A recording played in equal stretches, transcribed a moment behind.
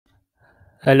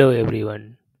Hello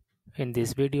everyone. In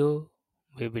this video,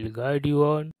 we will guide you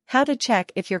on How to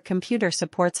check if your computer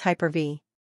supports Hyper-V.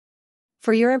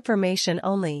 For your information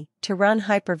only, to run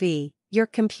Hyper-V, your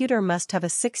computer must have a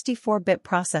 64-bit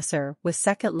processor with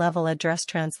second-level address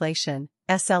translation,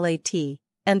 SLAT,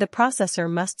 and the processor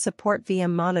must support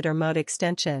VM monitor mode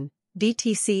extension,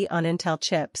 VTC on Intel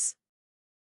chips.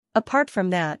 Apart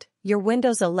from that, your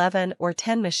Windows 11 or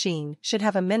 10 machine should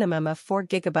have a minimum of 4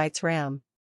 GB RAM.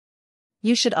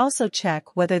 You should also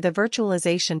check whether the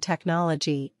virtualization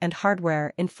technology and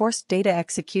hardware enforced data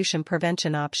execution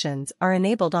prevention options are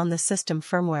enabled on the system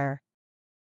firmware.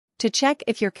 To check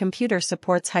if your computer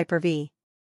supports Hyper-V,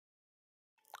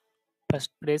 first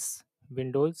press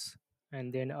Windows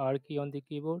and then R key on the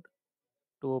keyboard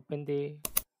to open the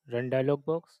Run dialog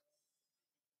box.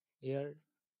 Here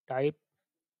type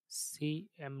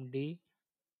CMD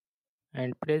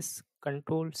and press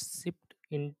Ctrl Shift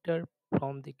Enter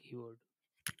from the keyboard.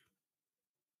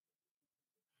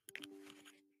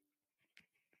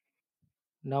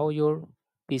 Now your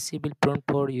PC will prompt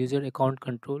for user account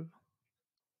control.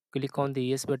 Click on the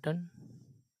Yes button.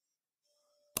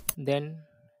 Then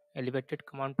elevated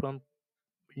command prompt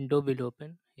window will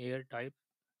open. Here type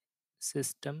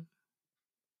systeminfo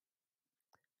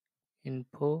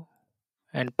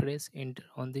and press enter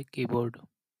on the keyboard.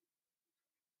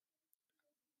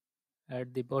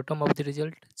 At the bottom of the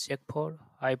result, check for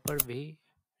Hyper-V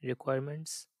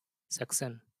requirements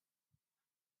section.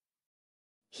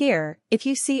 here, if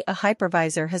you see a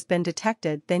hypervisor has been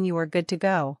detected, then you are good to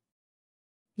go.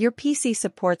 Your PC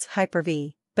supports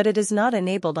Hyper-V, but it is not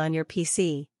enabled on your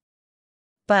PC.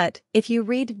 But, if you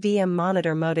read VM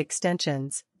monitor mode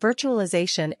extensions,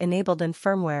 virtualization enabled in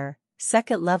firmware,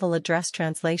 second-level address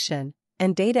translation,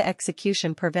 and data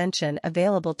execution prevention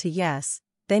available to yes,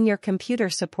 then your computer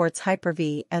supports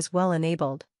Hyper-V as well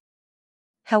enabled.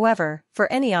 However, for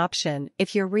any option,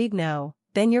 if you read no,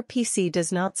 then your PC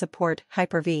does not support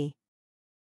Hyper-V.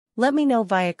 Let me know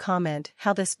via comment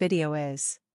how this video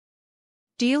is.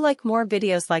 Do you like more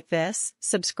videos like this?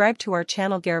 Subscribe to our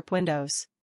channel GearUpWindows.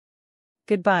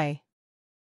 Goodbye.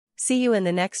 See you in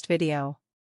the next video.